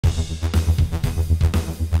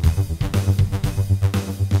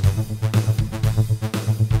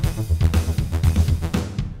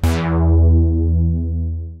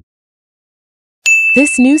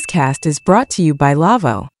This newscast is brought to you by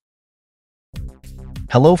Lavo.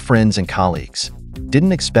 Hello friends and colleagues.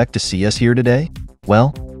 Didn't expect to see us here today?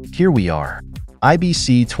 Well, here we are.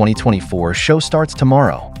 IBC2024 Show starts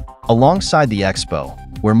tomorrow. Alongside the expo,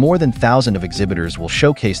 where more than 1,000 of exhibitors will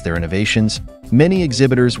showcase their innovations, many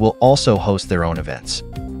exhibitors will also host their own events.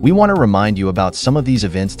 We want to remind you about some of these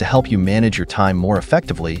events to help you manage your time more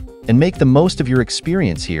effectively and make the most of your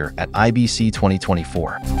experience here at IBC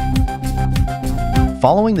 2024.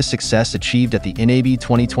 Following the success achieved at the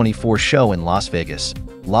MediaVision Show in Las Vegas,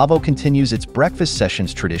 Lavo continues its breakfast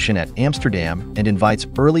sessions tradition at Amsterdam and invites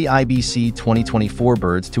early IBC 2024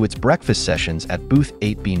 birds to its breakfast sessions at booth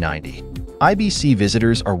 8B90. IBC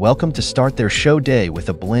visitors are welcome to start their show day with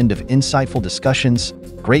a blend of insightful discussions,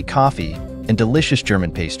 great coffee, and delicious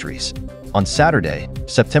German pastries. On Saturday,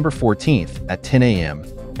 September 14th at 10 a.m.,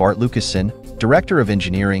 Bart Lucassen, Director of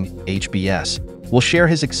Engineering, HBS, will share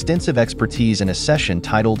his extensive expertise in a session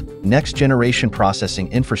titled Next Generation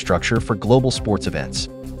Processing Infrastructure for Global Sports Events.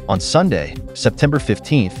 On Sunday, September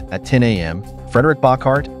 15th at 10 a.m., Frederik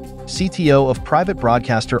Bockhart, CTO of private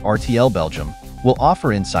broadcaster RTL Belgium, will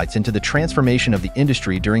offer insights into the transformation of the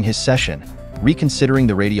industry during his session, Reconsidering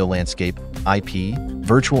the Radio Landscape, IP,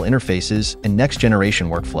 Virtual Interfaces, and Next-Generation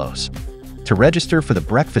Workflows. To register for the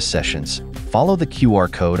breakfast sessions, follow the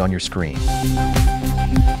QR code on your screen.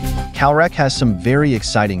 CalRec has some very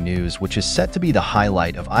exciting news which is set to be the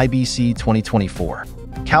highlight of IBC 2024.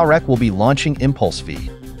 CalRec will be launching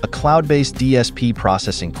ImpulseV, a cloud-based DSP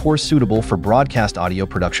processing core suitable for broadcast audio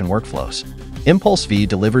production workflows. ImpulseV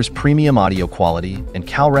delivers premium audio quality and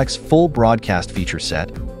CalRec's full broadcast feature set,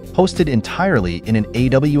 hosted entirely in an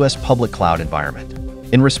AWS public cloud environment.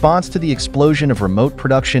 In response to the explosion of remote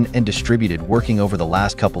production and distributed working over the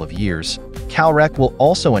last couple of years, CalRec will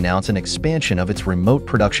also announce an expansion of its remote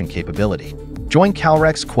production capability. Join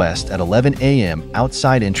CalRec's quest at 11 a.m.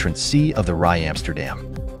 outside entrance C of the RAI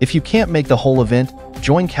Amsterdam. If you can't make the whole event,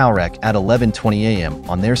 join CalRec at 11:20 a.m.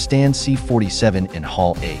 on their stand C47 in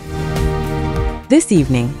Hall 8. This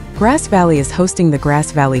evening, Grass Valley is hosting the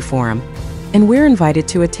Grass Valley Forum, and we're invited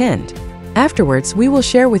to attend. Afterwards, we will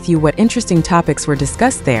share with you what interesting topics were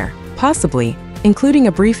discussed there, possibly including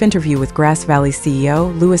a brief interview with Grass Valley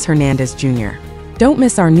CEO Luis Hernandez Jr. Don't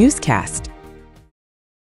miss our newscast.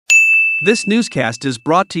 This newscast is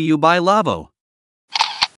brought to you by Lavo.